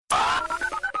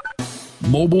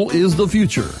Mobile is the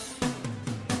future.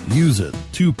 Use it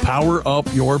to power up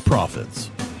your profits.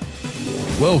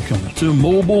 Welcome to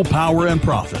Mobile Power and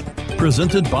Profit,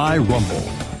 presented by Rumble.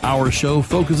 Our show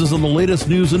focuses on the latest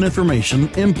news and information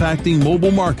impacting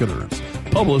mobile marketers,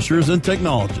 publishers, and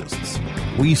technologists.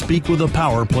 We speak with the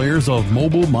power players of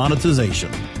mobile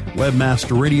monetization.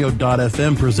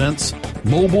 Webmasterradio.fm presents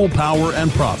Mobile Power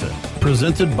and Profit,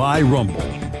 presented by Rumble.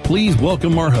 Please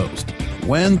welcome our host,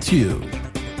 Wen Tu.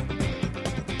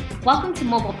 Welcome to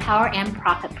Mobile Power and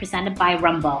Profit, presented by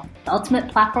Rumble, the ultimate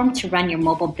platform to run your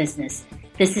mobile business.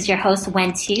 This is your host,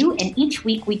 Wen Tu, and each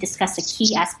week we discuss a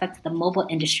key aspect of the mobile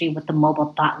industry with the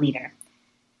mobile thought leader.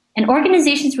 An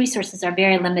organization's resources are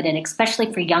very limited,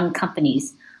 especially for young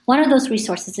companies. One of those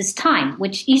resources is time,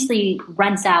 which easily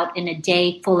runs out in a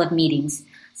day full of meetings.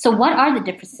 So what are the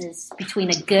differences between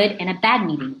a good and a bad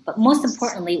meeting? But most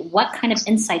importantly, what kind of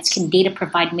insights can data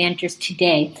provide managers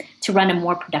today to run a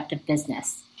more productive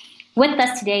business? With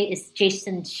us today is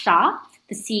Jason Shaw,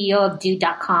 the CEO of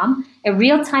Do.com, a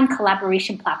real-time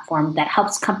collaboration platform that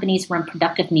helps companies run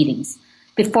productive meetings.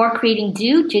 Before creating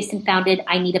Do, Jason founded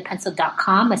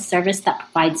ineedapencil.com, a service that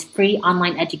provides free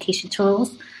online education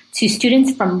tools to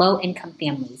students from low-income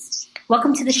families.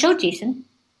 Welcome to the show, Jason.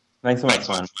 Thanks so much,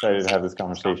 man. Excited to have this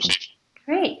conversation.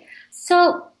 Great.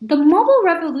 So the mobile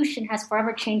revolution has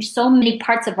forever changed so many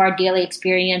parts of our daily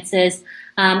experiences,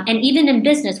 and even in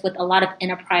business with a lot of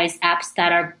enterprise apps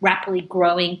that are rapidly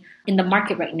growing in the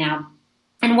market right now.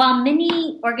 And while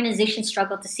many organizations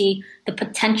struggle to see the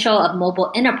potential of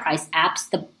mobile enterprise apps,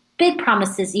 the big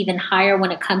promise is even higher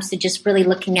when it comes to just really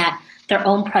looking at their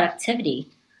own productivity.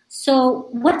 So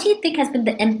what do you think has been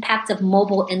the impact of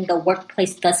mobile in the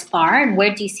workplace thus far, and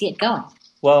where do you see it going?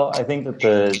 Well, I think that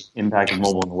the impact of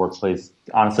mobile in the workplace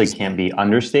honestly can't be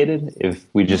understated. If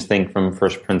we just think from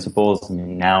first principles,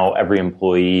 now every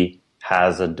employee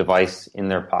has a device in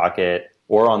their pocket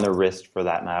or on their wrist for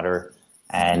that matter,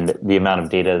 and the amount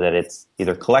of data that it's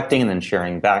either collecting and then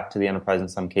sharing back to the enterprise in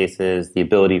some cases, the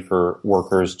ability for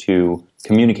workers to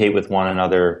communicate with one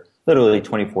another literally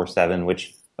 24/7,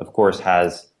 which of course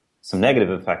has some negative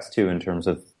effects too in terms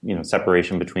of,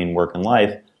 separation between work and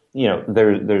life.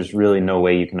 There's really no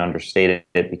way you can understate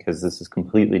it because this is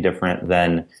completely different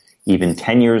than even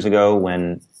 10 years ago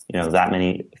when, that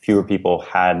many fewer people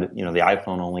had, the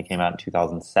iPhone only came out in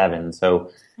 2007.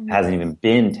 So it hasn't even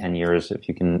been 10 years if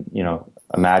you can,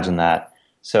 imagine that.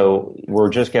 So we're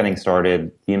just getting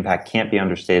started. The impact can't be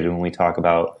understated when we talk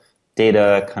about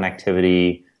data,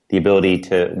 connectivity, the ability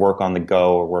to work on the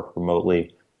go or work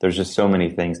remotely. There's just so many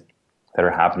things that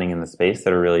are happening in the space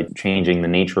that are really changing the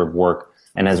nature of work.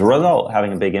 And as a result,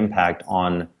 having a big impact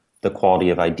on the quality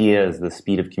of ideas, the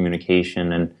speed of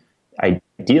communication, and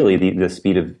ideally the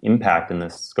speed of impact and the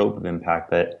scope of impact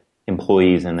that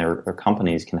employees and their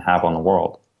companies can have on the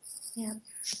world. Yeah.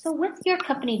 So with your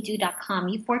company, Do.com,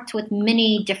 you've worked with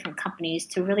many different companies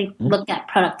to really look at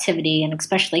productivity and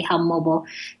especially how mobile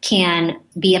can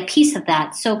be a piece of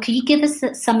that. So could you give us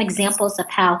some examples of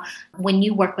how, when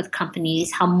you work with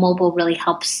companies, how mobile really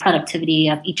helps productivity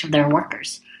of each of their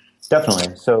workers?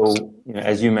 Definitely. So,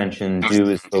 as you mentioned, Do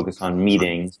is focused on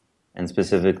meetings and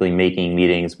specifically making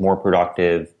meetings more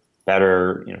productive,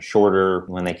 better, shorter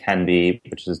when they can be,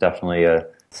 which is definitely a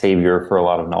savior for a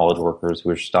lot of knowledge workers who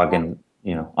are stuck in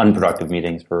unproductive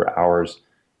meetings for hours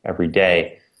every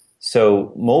day.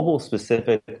 So mobile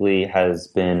specifically has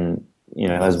been,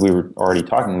 as we were already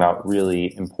talking about,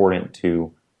 really important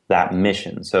to that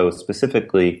mission. So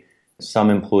specifically, some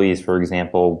employees, for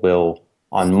example, will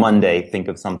on Monday think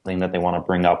of something that they want to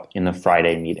bring up in the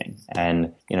Friday meeting.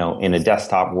 And, in a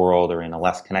desktop world or in a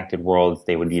less connected world,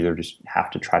 they would either just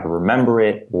have to try to remember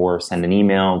it or send an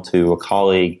email to a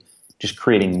colleague, just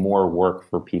creating more work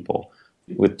for people.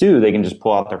 With Do, they can just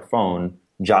pull out their phone,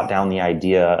 jot down the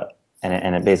idea,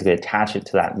 and basically attach it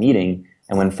to that meeting.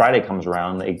 And when Friday comes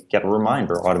around, they get a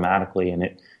reminder automatically. And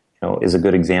it is a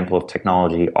good example of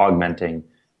technology augmenting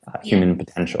human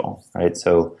potential, right?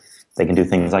 So they can do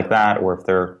things like that. Or if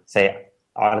they're, say,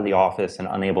 out of the office and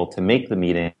unable to make the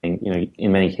meeting,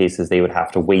 in many cases, they would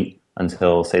have to wait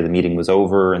until, say, the meeting was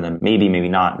over. And then maybe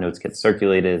not, notes get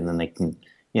circulated. And then they can,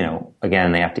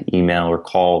 again, they have to email or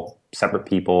call separate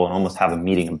people and almost have a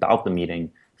meeting about the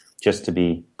meeting just to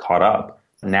be caught up.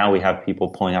 Now we have people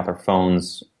pulling out their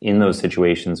phones in those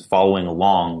situations, following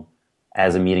along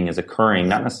as a meeting is occurring.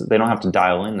 Not necessarily, they don't have to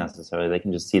dial in necessarily. They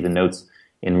can just see the notes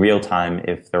in real time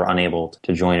if they're unable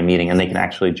to join a meeting, and they can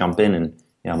actually jump in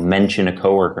and mention a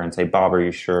coworker and say, Bob, are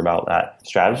you sure about that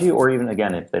strategy? Or even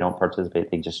again, if they don't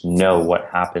participate, they just know what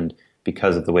happened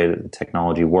because of the way that the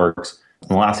technology works. And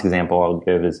the last example I'll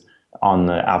give is on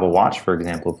the Apple Watch, for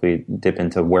example, if we dip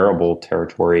into wearable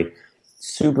territory,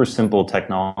 super simple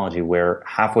technology where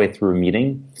halfway through a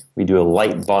meeting, we do a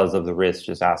light buzz of the wrist,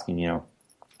 just asking,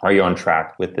 are you on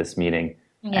track with this meeting?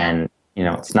 Yeah. And,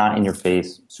 it's not in your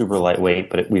face, super lightweight,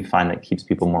 but we find that keeps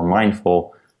people more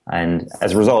mindful. And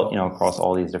as a result, across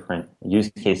all these different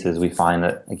use cases, we find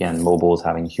that, again, mobile is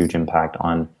having a huge impact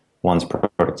on one's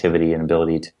productivity and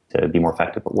ability to be more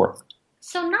effective at work.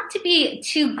 So not to be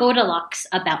too Goldilocks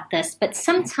about this, but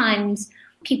sometimes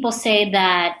people say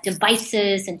that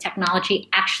devices and technology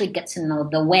actually gets in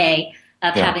the way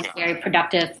of having a very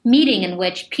productive meeting in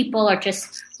which people are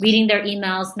just reading their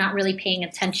emails, not really paying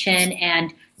attention.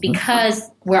 And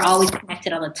because we're always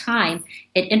connected all the time,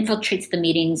 it infiltrates the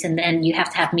meetings, and then you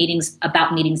have to have meetings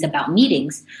about meetings about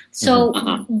meetings. So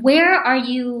where are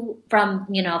you from,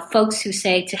 folks who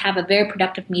say to have a very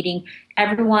productive meeting,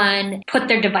 everyone put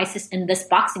their devices in this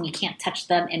box and you can't touch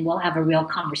them and we'll have a real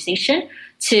conversation,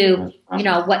 to,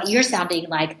 what you're sounding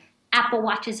like, Apple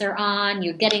Watches are on,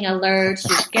 you're getting alerts,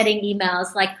 you're getting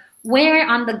emails. Like, where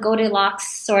on the Goldilocks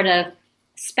sort of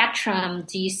spectrum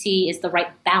do you see is the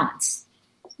right balance?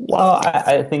 Well,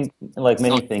 I think, like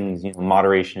many things,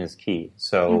 moderation is key.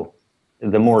 So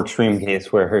the more extreme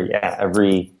case where,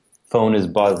 every phone is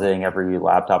buzzing, every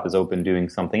laptop is open doing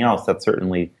something else, that's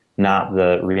certainly not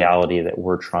the reality that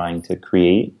we're trying to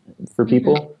create for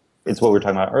people. It's what we were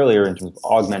talking about earlier in terms of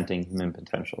augmenting human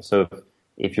potential. So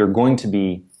if you're going to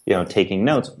be, taking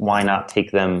notes, why not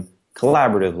take them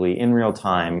collaboratively in real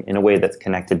time in a way that's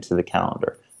connected to the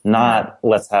calendar? Not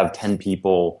let's have 10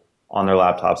 people on their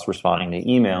laptops responding to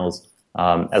emails,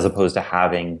 as opposed to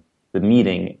having the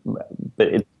meeting. But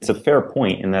it's a fair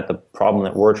point in that the problem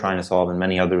that we're trying to solve, and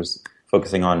many others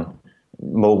focusing on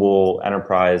mobile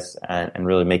enterprise and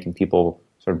really making people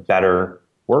sort of better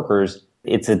workers,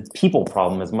 it's a people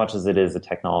problem as much as it is a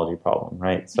technology problem,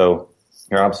 right? So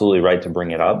you're absolutely right to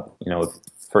bring it up.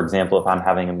 For example, if I'm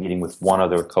having a meeting with one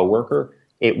other coworker,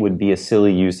 it would be a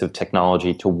silly use of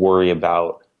technology to worry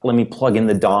about, let me plug in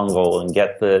the dongle and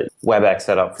get the WebEx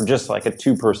set up for just like a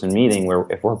 2-person meeting where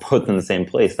if we're both in the same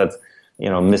place, that's,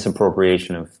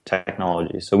 misappropriation of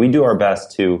technology. So we do our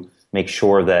best to make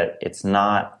sure that it's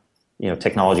not,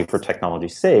 technology for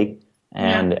technology's sake,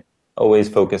 and always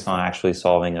focus on actually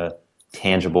solving a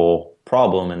tangible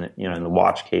problem. And, in the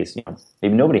watch case,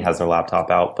 maybe nobody has their laptop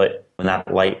out, but when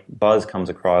that light buzz comes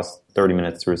across 30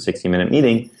 minutes through a 60-minute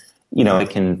meeting, it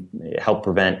can help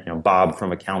prevent, Bob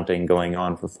from accounting going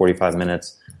on for 45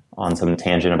 minutes on some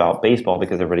tangent about baseball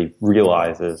because everybody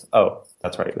realizes, oh,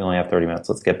 that's right, we only have 30 minutes.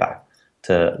 Let's get back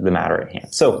to the matter at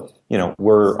hand. So,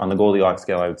 we're on the Goldilocks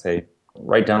scale, I would say,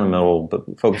 right down the middle,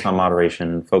 but focused on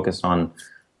moderation, focused on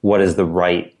what is the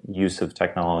right use of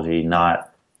technology, not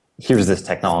here's this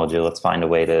technology, let's find a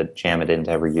way to jam it into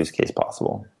every use case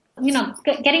possible.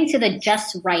 Getting to the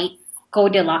just right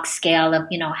Goldilocks scale of,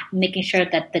 making sure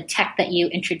that the tech that you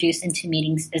introduce into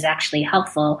meetings is actually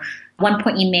helpful. One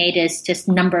point you made is just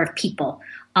number of people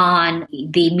on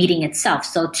the meeting itself.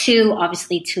 So 2,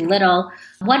 obviously too little.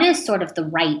 What is sort of the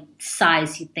right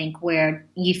size, you think, where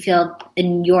you feel,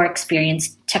 in your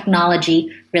experience, technology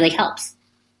really helps?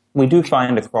 We do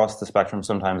find across the spectrum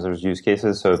sometimes there's use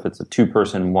cases. So if it's a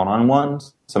 2-person one-on-one,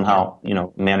 somehow,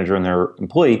 manager and their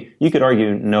employee, you could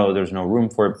argue, no, there's no room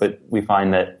for it. But we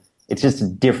find that it's just a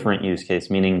different use case,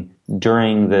 meaning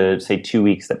during the, say, 2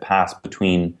 weeks that pass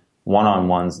between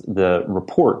one-on-ones, the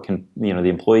report can, the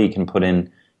employee can put in,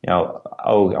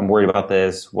 oh, I'm worried about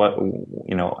this. What,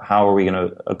 how are we going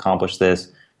to accomplish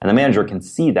this? And the manager can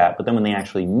see that. But then when they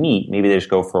actually meet, maybe they just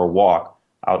go for a walk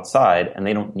outside and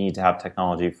they don't need to have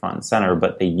technology front and center,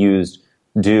 but they used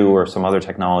Do or some other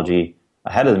technology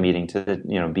ahead of the meeting to,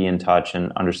 be in touch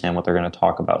and understand what they're going to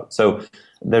talk about. So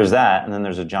there's that. And then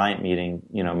there's a giant meeting,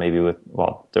 maybe with,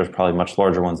 there's probably much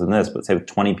larger ones than this, but say with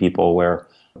 20 people where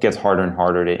it gets harder and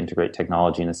harder to integrate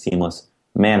technology in a seamless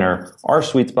manner. Our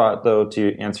sweet spot, though,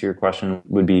 to answer your question,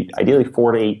 would be ideally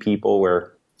 4 to 8 people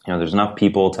where, there's enough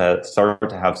people to start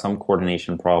to have some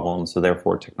coordination problems. So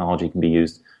therefore technology can be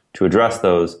used to address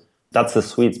those. That's the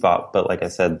sweet spot. But like I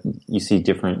said, you see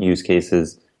different use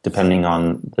cases depending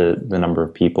on the number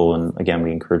of people. And again,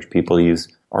 we encourage people to use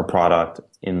our product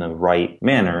in the right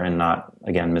manner and not,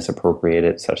 again, misappropriate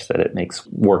it such that it makes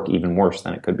work even worse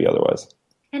than it could be otherwise.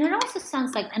 And it also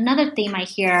sounds like another theme I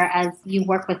hear as you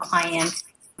work with clients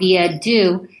via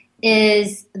Do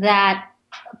is that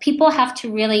people have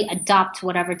to really adopt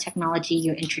whatever technology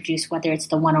you introduce, whether it's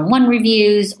the one-on-one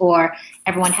reviews or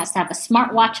everyone has to have a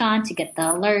smartwatch on to get the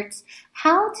alerts.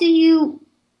 How do you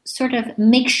sort of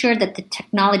make sure that the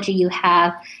technology you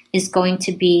have is going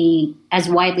to be as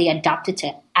widely adopted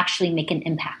to actually make an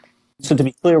impact? So to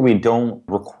be clear, we don't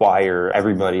require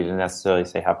everybody to necessarily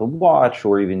say have a watch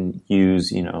or even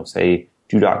use, say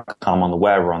do.com on the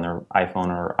web or on their iPhone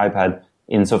or iPad,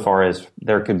 insofar as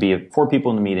there could be 4 people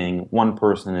in the meeting, one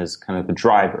person is kind of the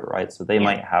driver, right? So they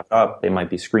might have it up, they might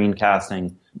be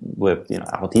screencasting with,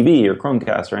 Apple TV or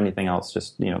Chromecast or anything else,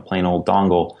 just, plain old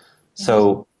dongle.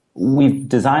 So we've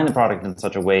designed the product in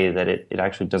such a way that it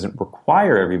actually doesn't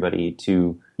require everybody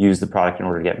to use the product in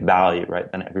order to get value, right?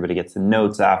 Then everybody gets the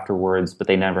notes afterwards, but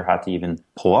they never have to even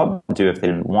pull up to if they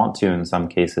didn't want to in some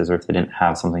cases, or if they didn't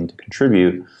have something to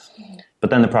contribute. But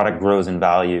then the product grows in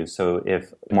value. So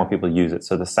if more people use it,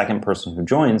 so the second person who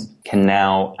joins can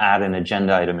now add an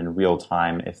agenda item in real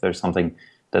time if there's something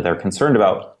that they're concerned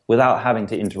about without having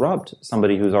to interrupt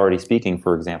somebody who's already speaking,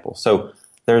 for example. So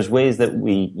there's ways that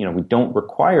we don't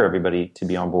require everybody to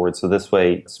be on board. So this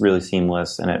way it's really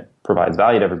seamless and it provides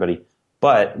value to everybody.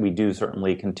 But we do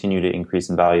certainly continue to increase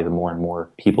in value the more and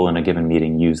more people in a given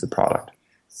meeting use the product.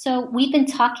 So we've been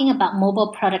talking about mobile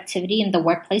productivity in the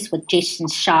workplace with Jason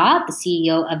Shaw, the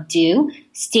CEO of Do.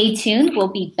 Stay tuned. We'll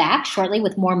be back shortly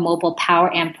with more Mobile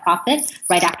Power and Profit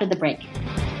right after the break.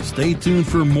 Stay tuned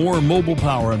for more Mobile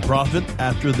Power and Profit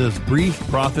after this brief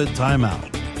profit timeout.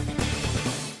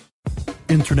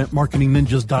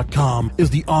 InternetMarketingNinjas.com is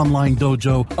the online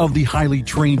dojo of the highly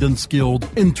trained and skilled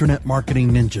Internet Marketing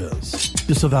Ninjas.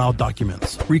 Disavow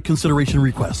documents, reconsideration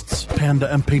requests,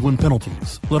 Panda and Penguin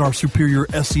penalties. Let our superior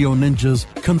SEO ninjas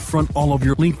confront all of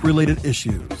your link-related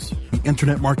issues. The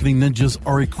Internet Marketing Ninjas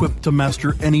are equipped to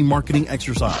master any marketing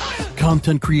exercise,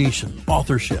 content creation,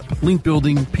 authorship, link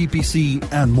building, PPC,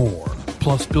 and more.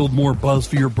 Plus, build more buzz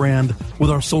for your brand with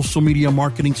our social media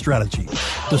marketing strategy.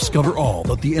 Discover all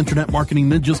that the Internet Marketing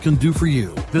Ninjas can do for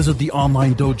you. Visit the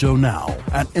online dojo now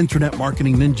at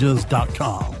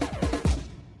InternetMarketingNinjas.com.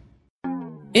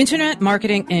 Internet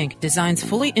Marketing Inc. designs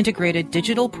fully integrated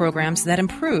digital programs that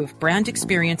improve brand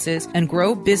experiences and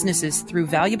grow businesses through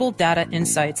valuable data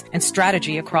insights and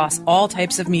strategy across all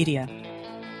types of media.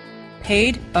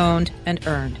 Paid, owned, and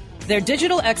earned. Their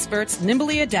digital experts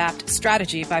nimbly adapt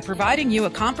strategy by providing you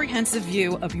a comprehensive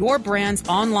view of your brand's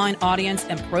online audience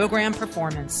and program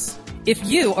performance. If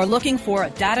you are looking for a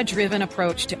data-driven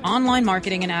approach to online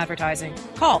marketing and advertising,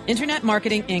 call Internet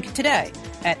Marketing Inc. today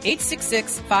at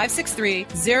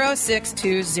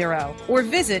 866-563-0620 or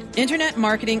visit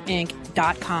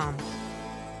InternetMarketingInc.com.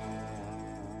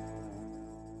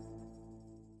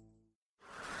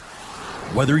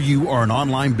 Whether you are an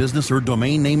online business or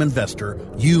domain name investor,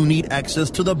 you need access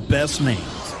to the best names.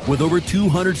 With over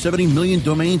 270 million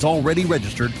domains already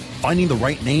registered, finding the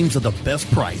right names at the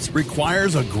best price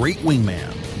requires a great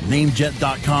wingman.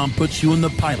 Namejet.com puts you in the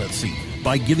pilot seat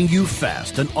by giving you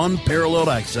fast and unparalleled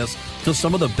access to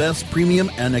some of the best premium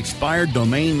and expired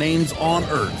domain names on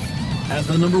earth. As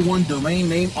the #1 domain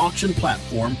name auction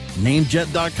platform,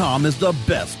 Namejet.com is the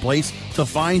best place to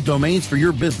find domains for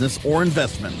your business or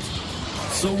investment.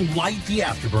 So light the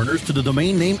afterburners to the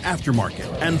domain name aftermarket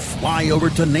and fly over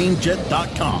to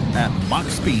Namejet.com at Mach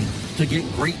speed to get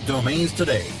great domains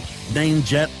today.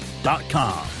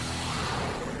 Namejet.com.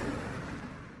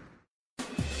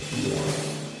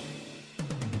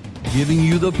 Giving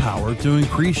you the power to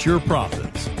increase your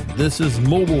profits. This is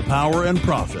Mobile Power and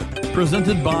Profit,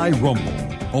 presented by Rumble,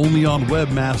 only on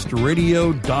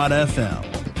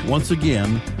WebmasterRadio.fm. Once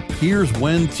again, here's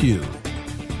Wen Tu.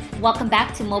 Welcome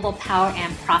back to Mobile Power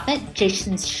and Profit.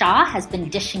 Jason Shaw has been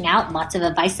dishing out lots of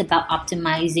advice about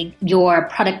optimizing your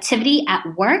productivity at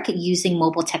work using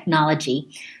mobile technology.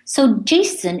 So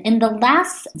Jason, in the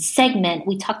last segment,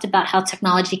 we talked about how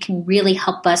technology can really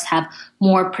help us have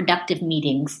more productive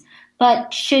meetings.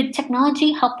 But should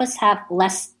technology help us have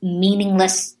less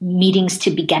meaningless meetings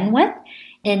to begin with?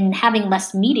 In having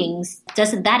less meetings,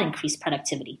 doesn't that increase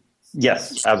productivity?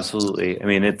 Yes, absolutely. I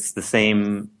mean, it's the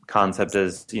same concept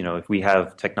as, if we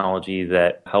have technology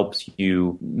that helps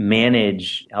you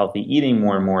manage healthy eating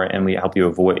more and more, and we help you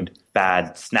avoid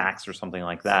bad snacks or something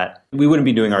like that, we wouldn't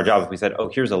be doing our job if we said, oh,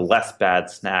 here's a less bad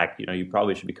snack. You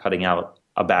probably should be cutting out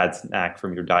a bad snack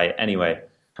from your diet anyway.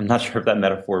 I'm not sure if that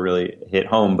metaphor really hit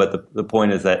home, but the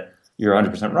point is that you're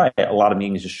 100% right. A lot of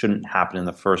meetings just shouldn't happen in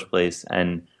the first place.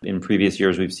 And in previous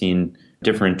years, we've seen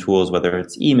different tools, whether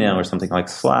it's email or something like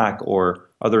Slack or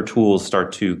other tools,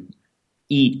 start to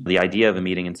eat the idea of a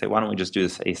meeting and say, why don't we just do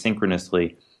this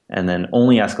asynchronously and then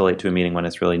only escalate to a meeting when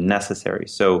it's really necessary.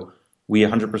 So we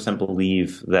 100%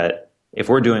 believe that if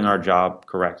we're doing our job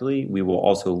correctly, we will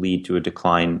also lead to a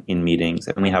decline in meetings.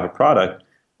 And we have a product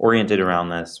oriented around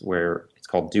this where it's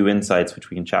called Do Insights, which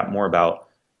we can chat more about.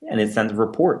 And it sends a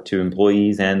report to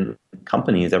employees and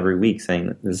companies every week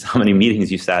saying, this is how many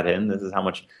meetings you sat in, this is how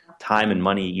much time and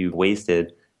money you've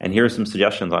wasted, And here are some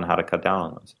suggestions on how to cut down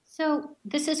on those. So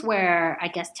this is where I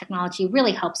guess technology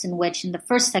really helps, in which in the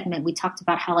first segment we talked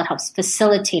about how it helps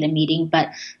facilitate a meeting, but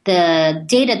the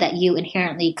data that you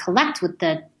inherently collect with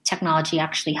the technology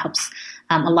actually helps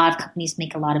a lot of companies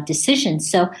make a lot of decisions.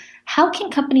 So how can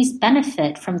companies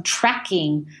benefit from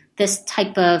tracking this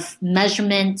type of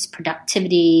measurement,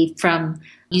 productivity, from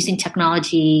using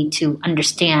technology to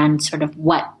understand sort of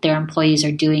what their employees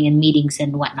are doing in meetings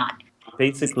and whatnot?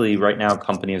 Basically, right now,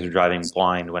 companies are driving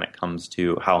blind when it comes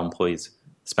to how employees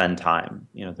spend time.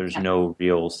 There's no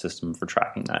real system for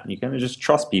tracking that. You kind of just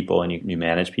trust people and you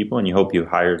manage people and you hope you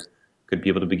hire good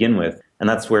people to begin with. And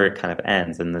that's where it kind of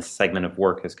ends. And this segment of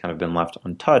work has kind of been left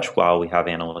untouched while we have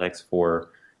analytics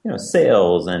for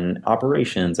sales and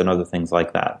operations and other things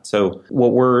like that. So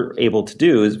what we're able to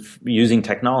do is, using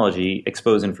technology,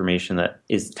 expose information that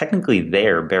is technically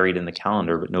there, buried in the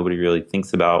calendar, but nobody really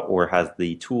thinks about or has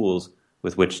the tools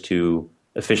with which to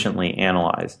efficiently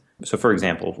analyze. So for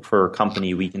example, for a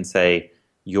company, we can say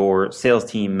your sales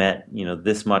team met,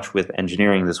 this much with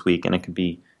engineering this week, and it could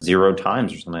be 0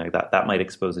 times or something like that. That might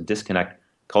expose a disconnect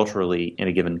culturally in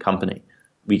a given company.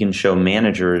 We can show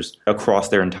managers across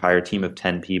their entire team of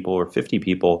 10 people or 50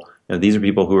 people, these are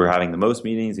people who are having the most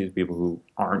meetings, these are people who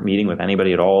aren't meeting with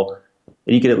anybody at all.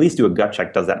 And you could at least do a gut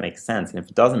check, does that make sense? And if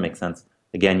it doesn't make sense,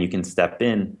 again, you can step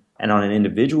in. And on an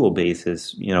individual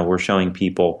basis, we're showing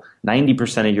people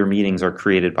 90% of your meetings are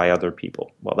created by other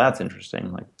people. Well, that's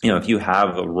interesting. If you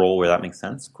have a role where that makes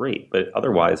sense, great. But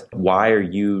otherwise, why are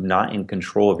you not in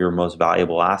control of your most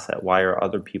valuable asset? Why are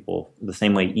other people, the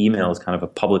same way email is kind of a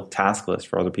public task list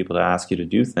for other people to ask you to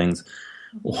do things,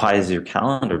 why is your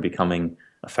calendar becoming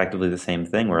effectively the same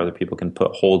thing where other people can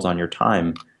put holds on your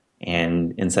time?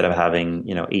 And instead of having,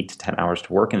 8 to 10 hours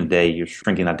to work in a day, you're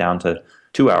shrinking that down to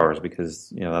 2 hours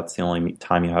because, that's the only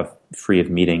time you have free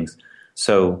of meetings.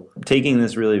 So taking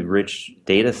this really rich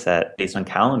data set based on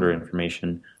calendar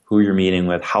information, who you're meeting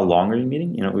with, how long are you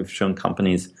meeting? We've shown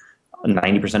companies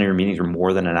 90% of your meetings are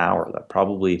more than an hour. That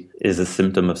probably is a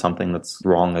symptom of something that's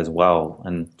wrong as well.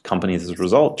 And companies, as a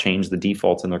result, change the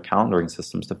defaults in their calendaring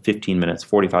systems to 15 minutes,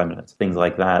 45 minutes, things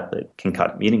like that can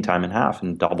cut meeting time in half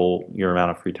and double your amount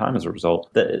of free time as a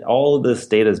result. All of this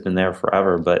data has been there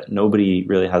forever, but nobody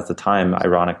really has the time,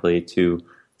 ironically, to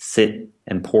sit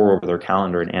and pore over their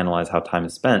calendar and analyze how time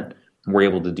is spent. We're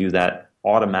able to do that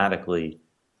automatically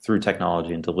through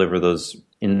technology and deliver those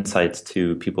insights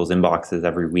to people's inboxes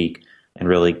every week and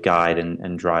really guide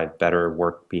and drive better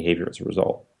work behavior as a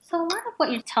result. So a lot of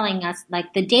what you're telling us,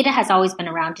 the data has always been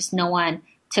around, just no one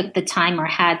took the time or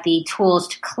had the tools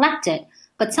to collect it.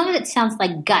 But some of it sounds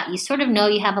like gut. You sort of know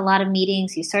you have a lot of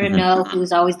meetings. You sort of know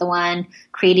who's always the one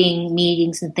creating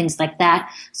meetings and things like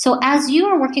that. So as you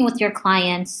are working with your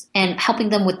clients and helping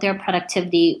them with their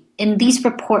productivity, in these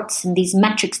reports and these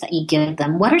metrics that you give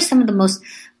them, what are some of the most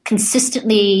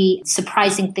consistently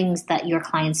surprising things that your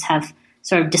clients have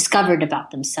sort of discovered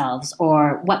about themselves,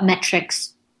 or what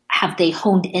metrics have they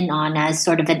honed in on as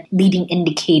sort of a leading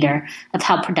indicator of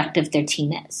how productive their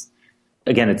team is?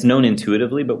 Again, it's known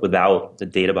intuitively, but without the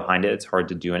data behind it, it's hard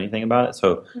to do anything about it.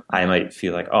 So I might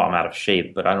feel like, I'm out of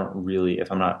shape, but I don't really,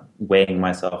 if I'm not weighing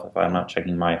myself, if I'm not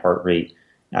checking my heart rate,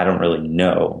 I don't really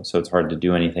know. So it's hard to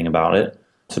do anything about it.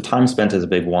 So time spent is a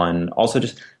big one. Also,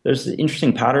 there's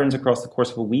interesting patterns across the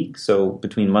course of a week. So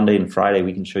between Monday and Friday,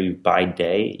 we can show you by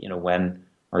day, when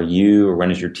are you or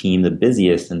when is your team the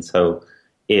busiest? And so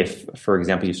if, for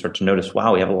example, you start to notice,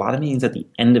 wow, we have a lot of meetings at the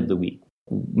end of the week,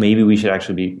 maybe we should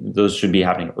those should be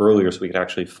happening earlier so we could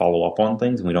actually follow up on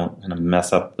things and we don't kind of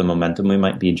mess up the momentum we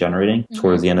might be generating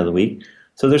towards the end of the week.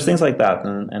 So there's things like that.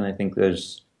 And I think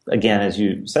there's, again, as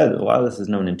you said, a lot of this is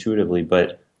known intuitively,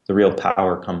 but the real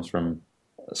power comes from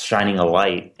shining a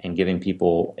light and giving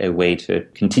people a way to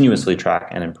continuously track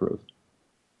and improve.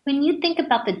 When you think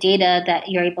about the data that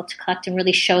you're able to collect and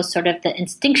really show sort of the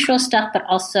instinctual stuff, but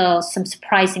also some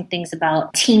surprising things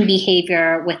about team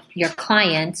behavior with your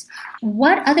clients,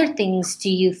 what other things do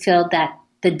you feel that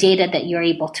the data that you're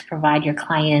able to provide your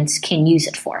clients can use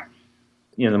it for?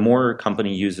 The more a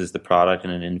company uses the product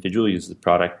and an individual uses the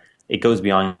product, it goes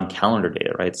beyond calendar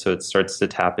data, right? So it starts to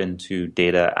tap into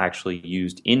data actually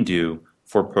used in Do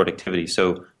for productivity.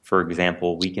 So, for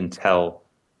example, we can tell,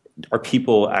 are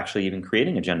people actually even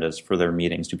creating agendas for their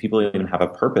meetings? Do people even have a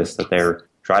purpose that they're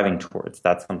driving towards?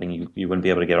 That's something you wouldn't be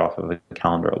able to get off of a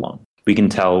calendar alone. We can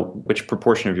tell which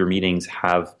proportion of your meetings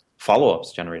have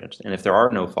follow-ups generated. And if there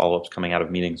are no follow-ups coming out of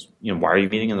meetings, why are you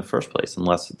meeting in the first place?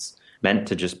 Unless it's meant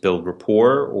to just build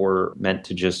rapport or meant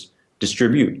to just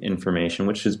distribute information,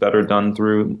 which is better done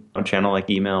through a channel like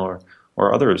email or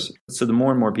or others. So the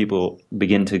more and more people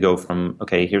begin to go from,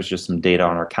 okay, here's just some data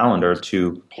on our calendar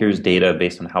to here's data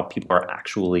based on how people are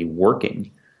actually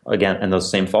working. Again, and those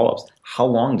same follow-ups. How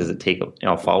long does it take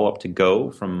a follow-up to go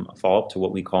from a follow-up to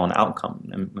what we call an outcome,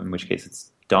 in which case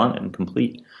it's done and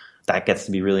complete? That gets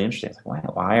to be really interesting. It's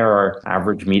like, why are our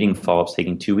average meeting follow-ups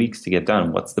taking 2 weeks to get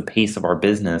done? What's the pace of our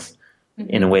business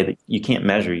in a way that you can't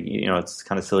measure? It's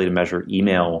kind of silly to measure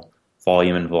email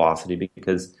volume and velocity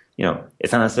because,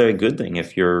 it's not necessarily a good thing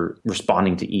if you're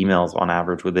responding to emails on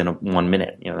average within 1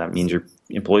 minute. That means your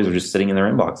employees are just sitting in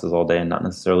their inboxes all day and not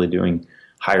necessarily doing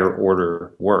higher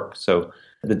order work. So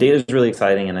the data is really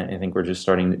exciting, and I think we're just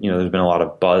starting, there's been a lot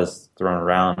of buzz thrown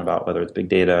around about whether it's big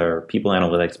data or people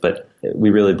analytics, but we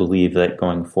really believe that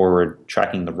going forward,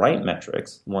 tracking the right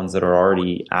metrics, ones that are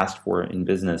already asked for in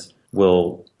business,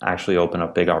 will actually open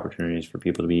up big opportunities for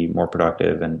people to be more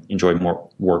productive and enjoy more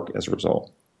work as a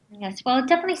result. Yes, well, it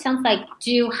definitely sounds like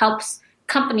Do helps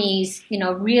companies,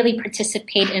 really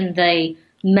participate in the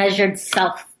measured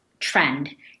self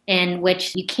trend, in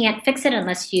which you can't fix it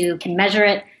unless you can measure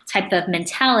it type of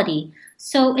mentality.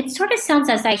 So it sort of sounds,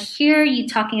 as I hear you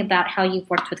talking about how you've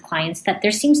worked with clients, that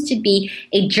there seems to be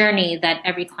a journey that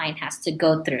every client has to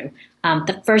go through.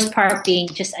 The first part being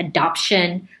just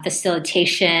adoption,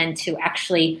 facilitation, to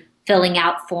actually filling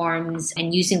out forms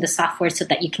and using the software so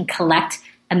that you can collect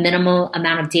a minimal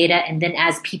amount of data. And then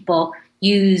as people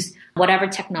use whatever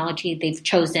technology they've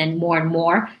chosen more and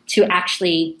more to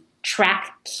actually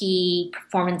track key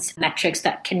performance metrics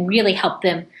that can really help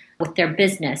them with their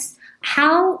business.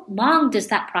 How long does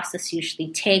that process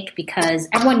usually take? Because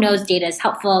everyone knows data is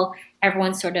helpful.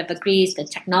 Everyone sort of agrees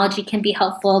that technology can be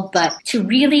helpful, but to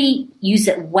really use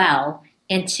it well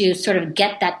and to sort of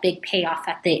get that big payoff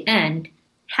at the end,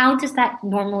 how does that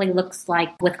normally look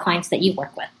like with clients that you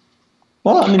work with?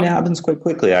 Well, it happens quite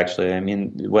quickly, actually.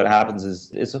 What happens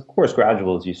is of course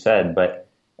gradual, as you said, but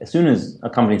as soon as a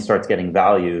company starts getting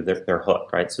value, they're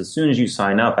hooked, right? So as soon as you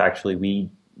sign up, actually,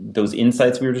 those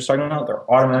insights we were just talking about, they're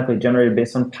automatically generated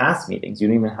based on past meetings. You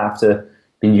don't even have to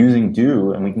be using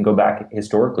Do, and we can go back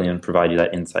historically and provide you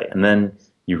that insight. And then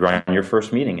you run your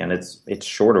first meeting, and it's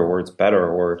shorter, or it's better,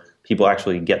 or people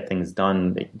actually get things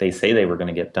done they say they were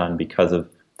going to get done because of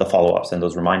the follow-ups and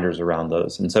those reminders around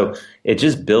those. And so it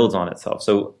just builds on itself.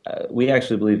 So we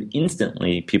actually believe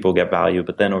instantly people get value,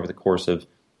 but then over the course of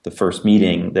the first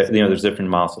meeting, there's different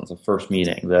milestones. The first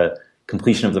meeting, the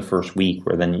completion of the first week,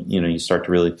 where then you start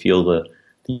to really feel the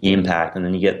impact, and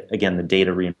then you get, again, the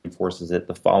data reinforces it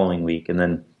the following week, and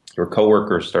then your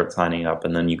coworkers start signing up,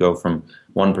 and then you go from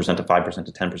 1% to 5%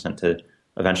 to 10% to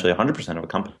eventually 100% of a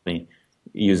company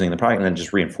using the product, and then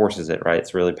just reinforces it, right?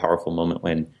 It's a really powerful moment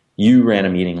when you ran a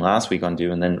meeting last week on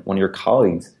Do, and then one of your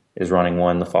colleagues is running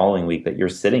one the following week that you're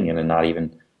sitting in and not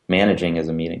even managing as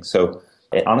a meeting. So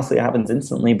it honestly happens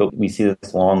instantly, but we see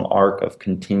this long arc of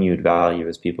continued value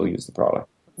as people use the product.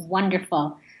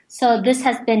 Wonderful. So this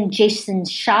has been Jason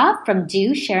Shaw from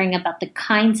Do sharing about the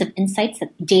kinds of insights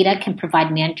that data can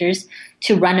provide managers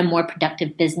to run a more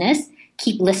productive business.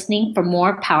 Keep listening for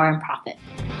more Power and Profit.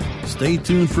 Stay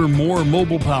tuned for more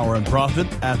Mobile Power and Profit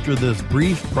after this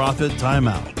brief profit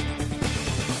timeout.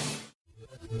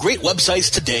 Great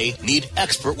websites today need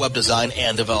expert web design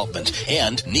and development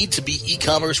and need to be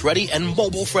e-commerce ready and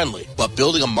mobile friendly. But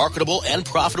building a marketable and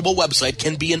profitable website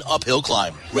can be an uphill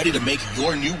climb. Ready to make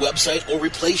your new website or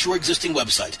replace your existing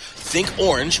website? Think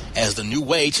Orange as the new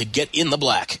way to get in the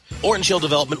black. Orange Hill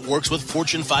Development works with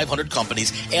Fortune 500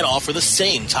 companies and offer the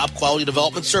same top quality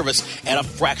development service at a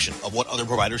fraction of what other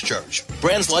providers charge.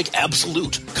 Brands like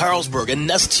Absolute, Carlsberg, and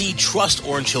Nestea trust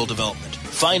Orange Hill Development.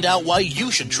 Find out why you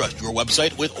should trust your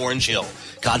website with Orange Hill.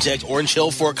 Contact Orange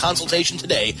Hill for a consultation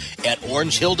today at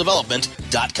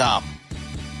orangehilldevelopment.com.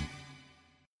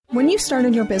 When you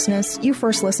started your business, you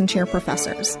first listened to your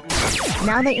professors.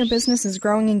 Now that your business is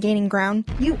growing and gaining ground,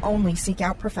 you only seek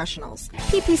out professionals.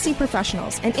 PPC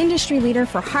Professionals, an industry leader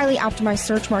for highly optimized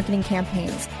search marketing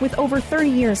campaigns with over 30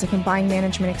 years of combined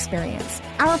management experience.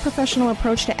 Our professional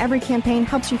approach to every campaign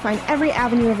helps you find every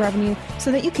avenue of revenue so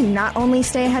that you can not only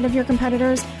stay ahead of your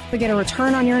competitors, but get a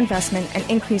return on your investment and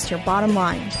increase your bottom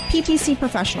line. PPC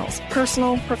Professionals,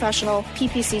 personal, professional,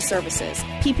 PPC services.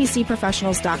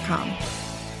 ppcprofessionals.com.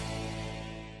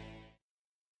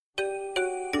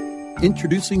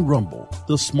 Introducing Rumble,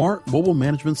 the smart mobile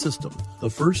management system, the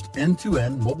first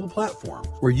end-to-end mobile platform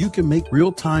where you can make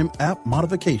real-time app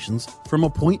modifications from a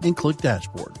point-and-click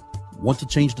dashboard. Want to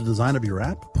change the design of your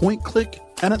app? Point-click,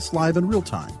 and it's live in real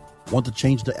time. Want to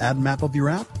change the ad map of your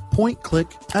app?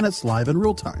 Point-click, and it's live in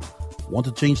real time. Want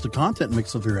to change the content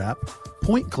mix of your app?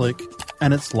 Point-click,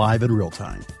 and it's live in real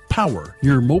time. Power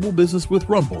your mobile business with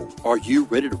Rumble. Are you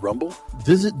ready to rumble?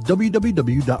 Visit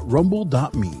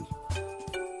www.rumble.me.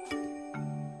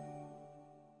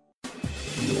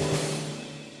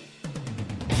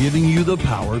 Giving you the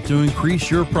power to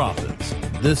increase your profits.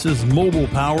 This is Mobile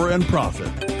Power and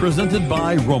Profit, presented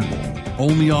by Rumble,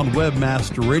 only on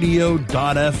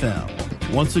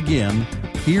webmasterradio.fm. Once again,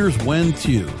 here's Wen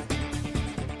Tu.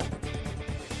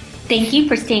 Thank you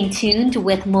for staying tuned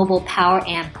with Mobile Power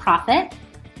and Profit.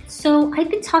 So I've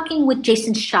been talking with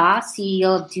Jason Shaw,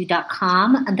 CEO of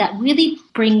Do.com, and that really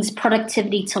brings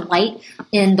productivity to light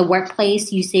in the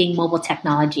workplace using mobile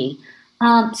technology.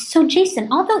 So Jason,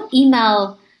 although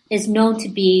email is known to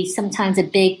be sometimes a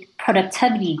big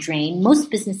productivity drain,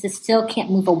 most businesses still can't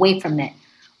move away from it.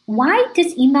 Why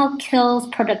does email kill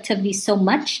productivity so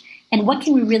much, and what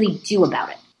can we really do about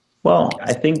it? Well,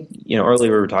 I think,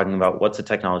 earlier we were talking about what's a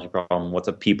technology problem, what's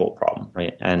a people problem,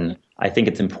 right? And I think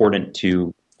it's important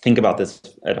to think about this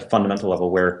at a fundamental level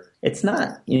where it's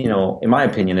not, in my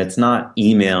opinion, it's not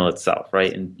email itself,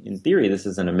 right? In theory, this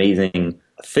is an amazing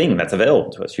thing that's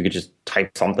available to us. You could just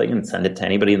type something and send it to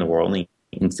anybody in the world and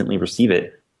instantly receive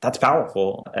it. That's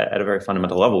powerful at a very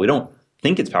fundamental level. We don't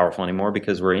think it's powerful anymore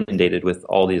because we're inundated with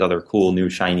all these other cool,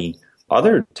 new, shiny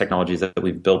other technologies that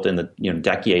we've built in the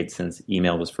decades since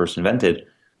email was first invented,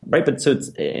 right? But so it's,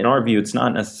 in our view, it's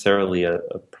not necessarily a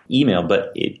email,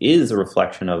 but it is a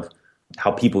reflection of how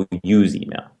people use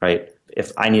email, right?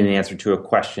 If I need an answer to a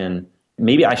question,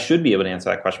 maybe I should be able to answer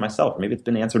that question myself. Maybe it's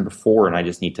been answered before and I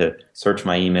just need to search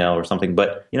my email or something.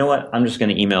 But you know what? I'm just going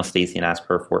to email Stacy and ask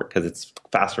her for it because it's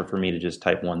faster for me to just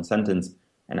type one sentence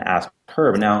and ask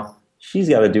her. But now she's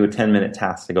got to do a 10-minute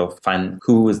task to go find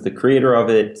who is the creator of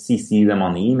it, CC them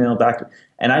on the email back.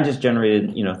 And I just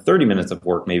generated, 30 minutes of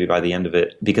work maybe by the end of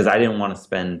it because I didn't want to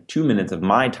spend 2 minutes of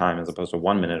my time as opposed to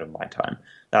 1 minute of my time.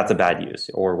 That's a bad use.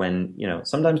 Or when,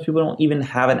 sometimes people don't even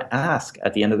have an ask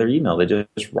at the end of their email. They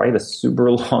just write a super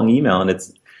long email. And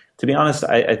it's, to be honest,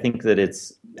 I think that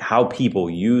it's how people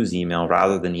use email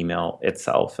rather than email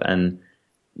itself. And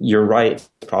you're right, it's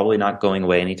probably not going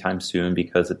away anytime soon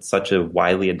because it's such a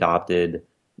widely adopted,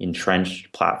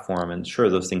 entrenched platform. And sure,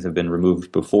 those things have been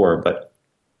removed before, but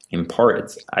in part,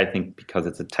 it's, I think, because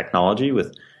it's a technology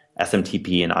with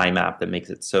SMTP and IMAP that makes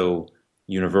it so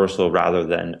universal rather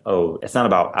than, it's not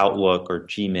about Outlook or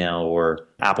Gmail or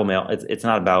Apple Mail. It's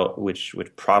not about which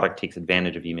product takes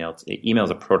advantage of email. Email is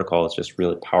a protocol. It's just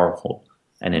really powerful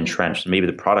and entrenched. Maybe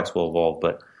the products will evolve,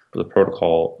 but for the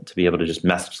protocol to be able to just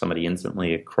message somebody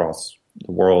instantly across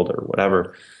the world or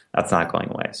whatever, that's not going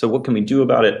away. So what can we do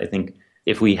about it? I think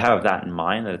if we have that in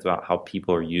mind, that it's about how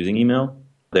people are using email,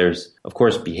 there's, of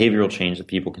course, behavioral change that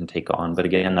people can take on. But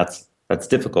again, that's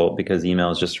difficult because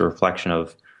email is just a reflection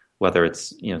of whether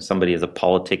it's, somebody is a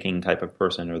politicking type of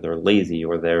person or they're lazy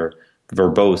or they're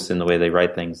verbose in the way they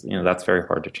write things. That's very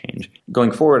hard to change.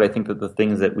 Going forward, I think that the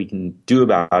things that we can do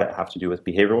about it have to do with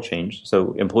behavioral change.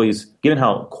 So employees, given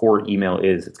how core email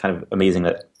is, it's kind of amazing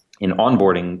that in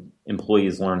onboarding,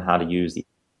 employees learn how to use the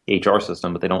HR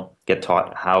system, but they don't get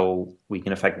taught how we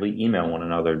can effectively email one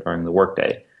another during the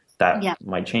workday. That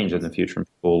might change in the future and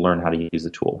people will learn how to use the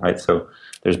tool, right? So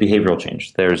there's behavioral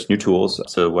change. There's new tools.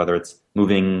 So whether it's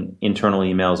moving internal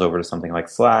emails over to something like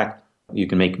Slack, you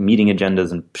can make meeting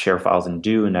agendas and share files in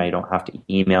Do, and now you don't have to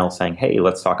email saying, hey,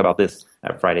 let's talk about this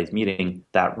at Friday's meeting.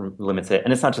 That limits it.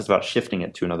 And it's not just about shifting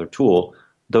it to another tool.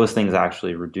 Those things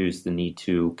actually reduce the need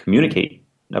to communicate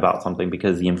about something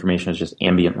because the information is just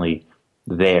ambiently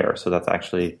there. So that's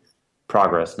actually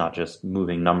progress, not just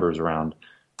moving numbers around.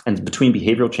 And between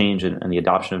behavioral change and the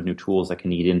adoption of new tools that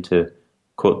can eat into,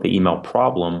 quote, the email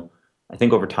problem, I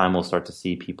think over time we'll start to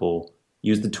see people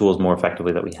use the tools more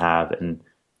effectively that we have and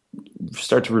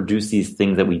start to reduce these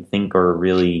things that we think are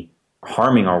really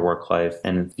harming our work life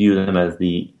and view them as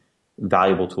the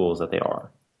valuable tools that they are.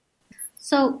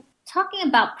 So talking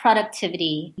about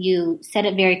productivity, you said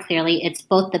it very clearly. It's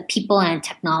both the people and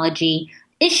technology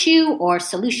issue or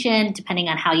solution, depending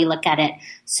on how you look at it.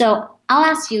 So I'll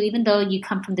ask you, even though you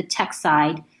come from the tech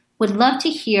side, would love to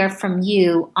hear from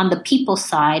you on the people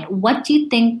side. What do you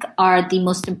think are the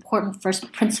most important first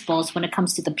principles when it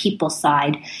comes to the people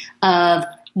side of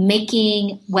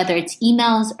making, whether it's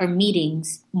emails or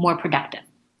meetings, more productive?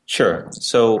 Sure.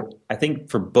 So I think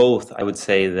for both, I would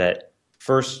say that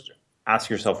first, ask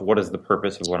yourself, what is the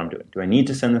purpose of what I'm doing? Do I need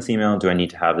to send this email? Do I need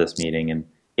to have this meeting? And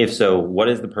if so, what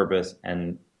is the purpose?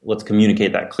 And let's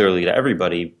communicate that clearly to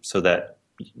everybody so that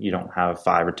you don't have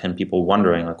 5 or 10 people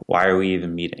wondering, like, why are we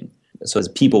even meeting? So as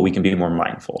people, we can be more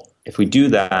mindful. If we do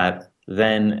that,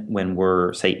 then when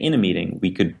we're, say, in a meeting,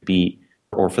 we could be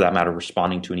or for that matter,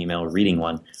 responding to an email or reading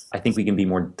one, I think we can be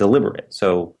more deliberate.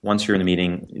 So once you're in the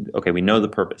meeting, okay, we know the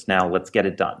purpose. Now let's get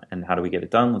it done. And how do we get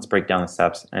it done? Let's break down the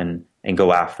steps and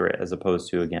go after it, as opposed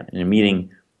to, again, in a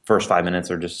meeting, first 5 minutes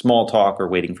are just small talk or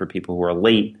waiting for people who are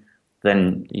late.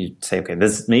 Then you say, okay,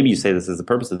 maybe you say this is the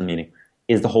purpose of the meeting.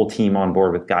 Is the whole team on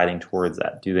board with guiding towards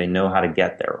that? Do they know how to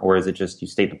get there? Or is it just you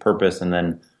state the purpose and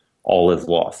then all is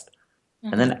lost?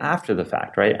 And then after the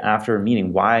fact, right, after a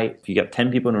meeting, why, if you get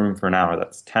 10 people in a room for an hour,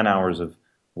 that's 10 hours of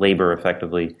labor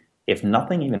effectively. If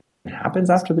nothing even happens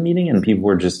after the meeting and people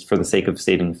were just, for the sake of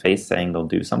saving face, saying they'll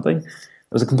do something, it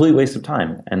was a complete waste of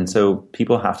time. And so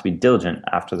people have to be diligent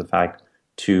after the fact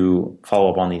to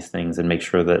follow up on these things and make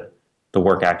sure that the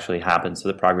work actually happens so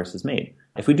that progress is made.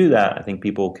 If we do that, I think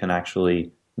people can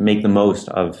actually make the most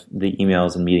of the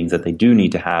emails and meetings that they do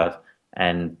need to have,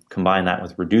 and combine that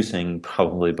with reducing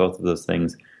probably both of those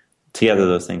things. Together,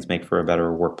 those things make for a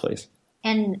better workplace.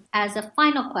 And as a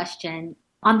final question,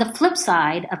 on the flip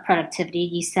side of productivity,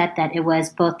 you said that it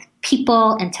was both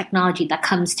people and technology that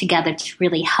comes together to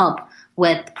really help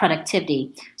with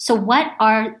productivity. So what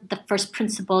are the first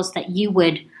principles that you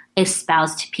would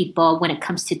espouse to people when it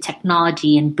comes to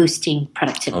technology and boosting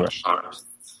productivity?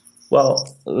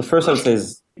 Well, the first I would say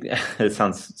is, it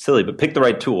sounds silly, but pick the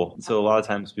right tool. So a lot of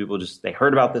times people they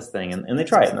heard about this thing and they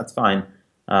try it, and that's fine,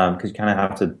 because you kind of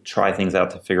have to try things out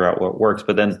to figure out what works.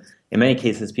 But then in many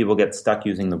cases, people get stuck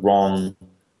using the wrong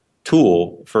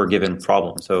tool for a given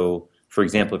problem. So for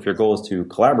example, if your goal is to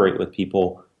collaborate with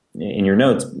people in your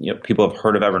notes, people have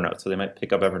heard of Evernote, so they might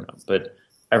pick up Evernote. But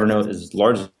Evernote is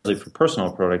largely for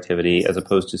personal productivity, as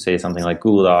opposed to, say, something like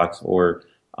Google Docs or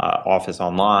Office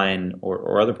Online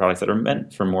or other products that are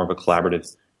meant for more of a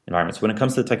collaborative environment. So when it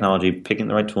comes to technology, picking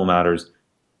the right tool matters.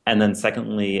 And then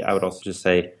secondly, I would also just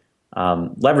say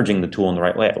leveraging the tool in the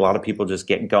right way. A lot of people just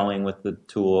get going with the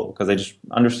tool because they just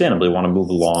understandably want to move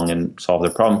along and solve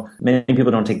their problem. Many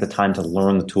people don't take the time to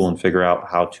learn the tool and figure out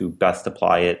how to best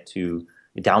apply it, to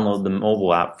download the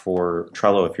mobile app for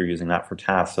Trello if you're using that for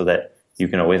tasks, so that you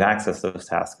can always access those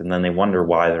tasks. And then they wonder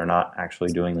why they're not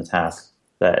actually doing the tasks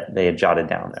that they had jotted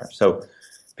down there. So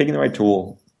picking the right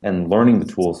tool and learning the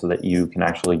tool so that you can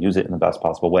actually use it in the best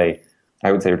possible way,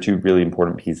 I would say, are two really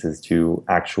important pieces to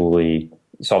actually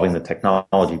solving the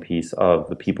technology piece of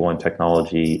the people and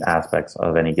technology aspects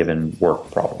of any given work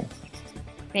problem.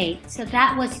 Great. So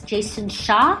that was Jason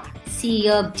Shaw,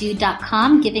 CEO of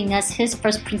Do.com, giving us his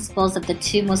first principles of the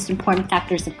two most important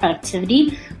factors of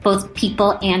productivity, both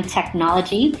people and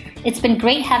technology. It's been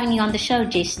great having you on the show,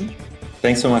 Jason.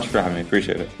 Thanks so much for having me.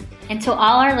 Appreciate it. And to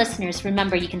all our listeners,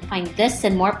 remember you can find this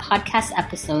and more podcast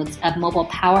episodes of Mobile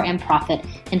Power and Profit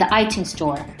in the iTunes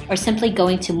Store, or simply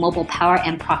going to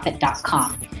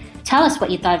mobilepowerandprofit.com. Tell us what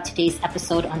you thought of today's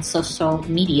episode on social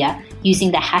media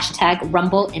using the hashtag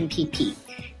RumbleMPP.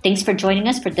 Thanks for joining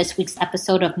us for this week's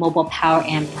episode of Mobile Power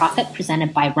and Profit,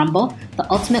 presented by Rumble,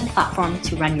 the ultimate platform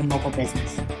to run your mobile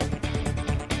business.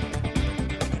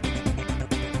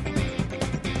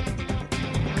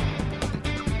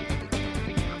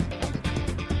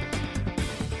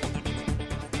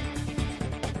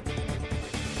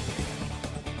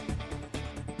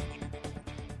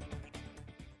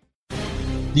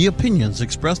 The opinions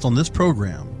expressed on this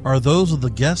program are those of the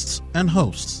guests and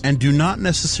hosts and do not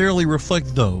necessarily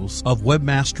reflect those of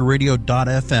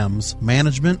WebmasterRadio.fm's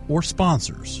management or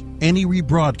sponsors. Any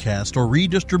rebroadcast or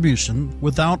redistribution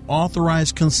without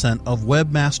authorized consent of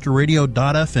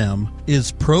WebmasterRadio.fm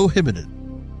is prohibited.